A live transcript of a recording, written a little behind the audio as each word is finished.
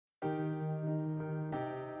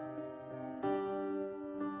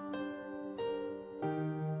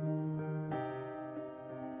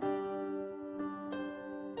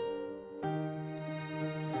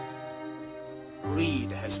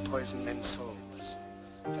poison men's souls,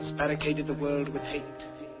 has barricaded the world with hate,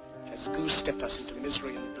 has goose-stepped us into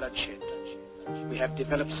misery and bloodshed. We have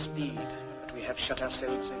developed speed, but we have shut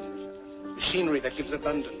ourselves in. Machinery that gives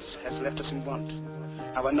abundance has left us in want.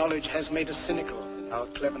 Our knowledge has made us cynical, our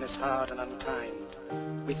cleverness hard and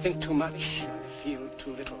unkind. We think too much, feel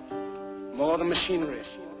too little. More than machinery,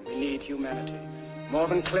 we need humanity. More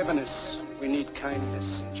than cleverness, we need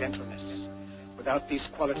kindness and gentleness. Without these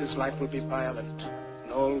qualities, life will be violent,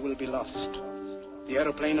 and all will be lost. The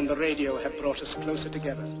aeroplane and the radio have brought us closer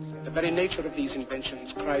together. The very nature of these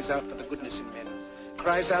inventions cries out for the goodness in men,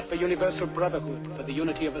 cries out for universal brotherhood, for the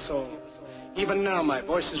unity of us all. Even now, my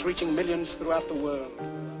voice is reaching millions throughout the world,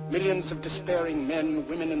 millions of despairing men,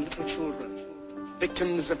 women, and little children,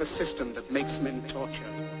 victims of a system that makes men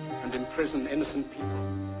torture and imprison innocent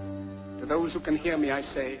people. To those who can hear me, I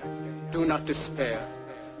say, do not despair.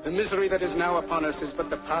 The misery that is now upon us is but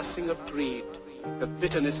the passing of greed, the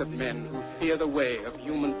bitterness of men who fear the way of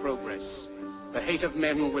human progress. The hate of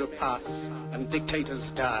men will pass, and dictators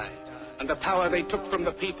die, and the power they took from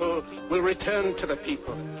the people will return to the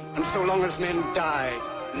people. And so long as men die,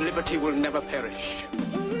 liberty will never perish.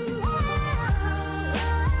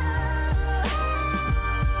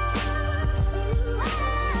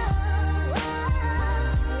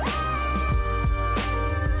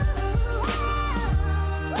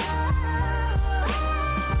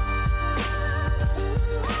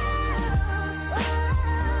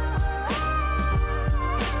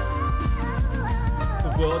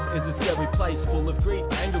 The world is a scary place full of greed,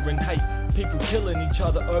 anger and hate. People killing each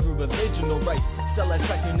other over religion or race. Satellites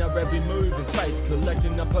tracking our every move in space,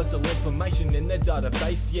 collecting our personal information in their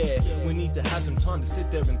database. Yeah, we need to have some time to sit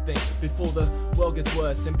there and think before the world gets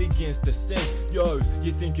worse and begins to sink. Yo,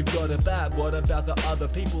 you think you've got it bad, what about the other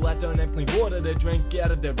people that don't have clean water to drink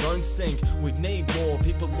out of their own sink? We need more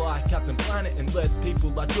people like Captain Planet and less people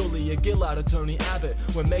like Julia Gillard or Tony Abbott.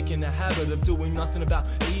 We're making a habit of doing nothing about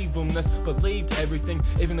evilness, believed everything,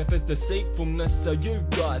 even if it's deceitfulness. So you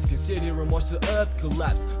guys can sit here and watch the earth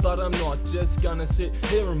collapse, but I'm not just gonna sit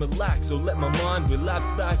here and relax or let my mind relapse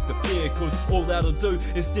back to fear, cause all that'll do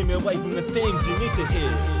is steer me away from the things you need to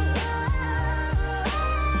hear.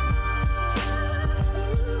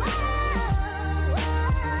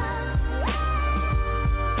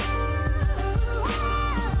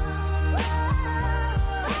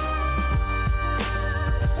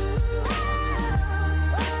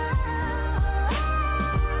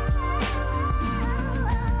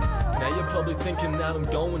 Probably thinking that I'm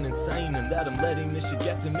going insane and that I'm letting this shit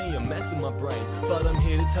get to me and mess with my brain. But I'm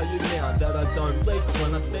here to tell you now that I don't leak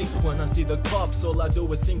when I speak. When I see the cops, all I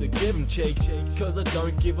do is seem to give them cheek, cause I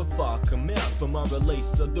don't give a fuck. I'm out for my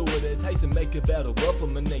release, I do what it takes and make a better world for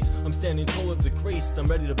my niece. I'm standing tall at the crease, I'm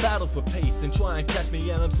ready to battle for peace, and try and catch me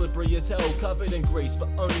and I'm slippery as hell, covered in grease. But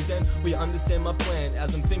only then will you understand my plan,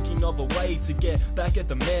 as I'm thinking of a way to get back at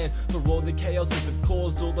the man for all the chaos that have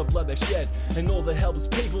caused, all the blood they've shed, and all the helpless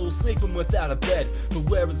people sleeping without a bed. But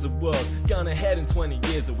where is the world gonna head in 20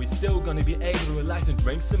 years? Are we still gonna be able to relax and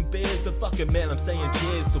drink some beers? But fuck it, man, I'm saying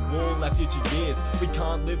cheers to all our future years. We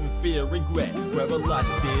can't live in fear, regret, wherever life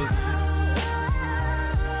steers.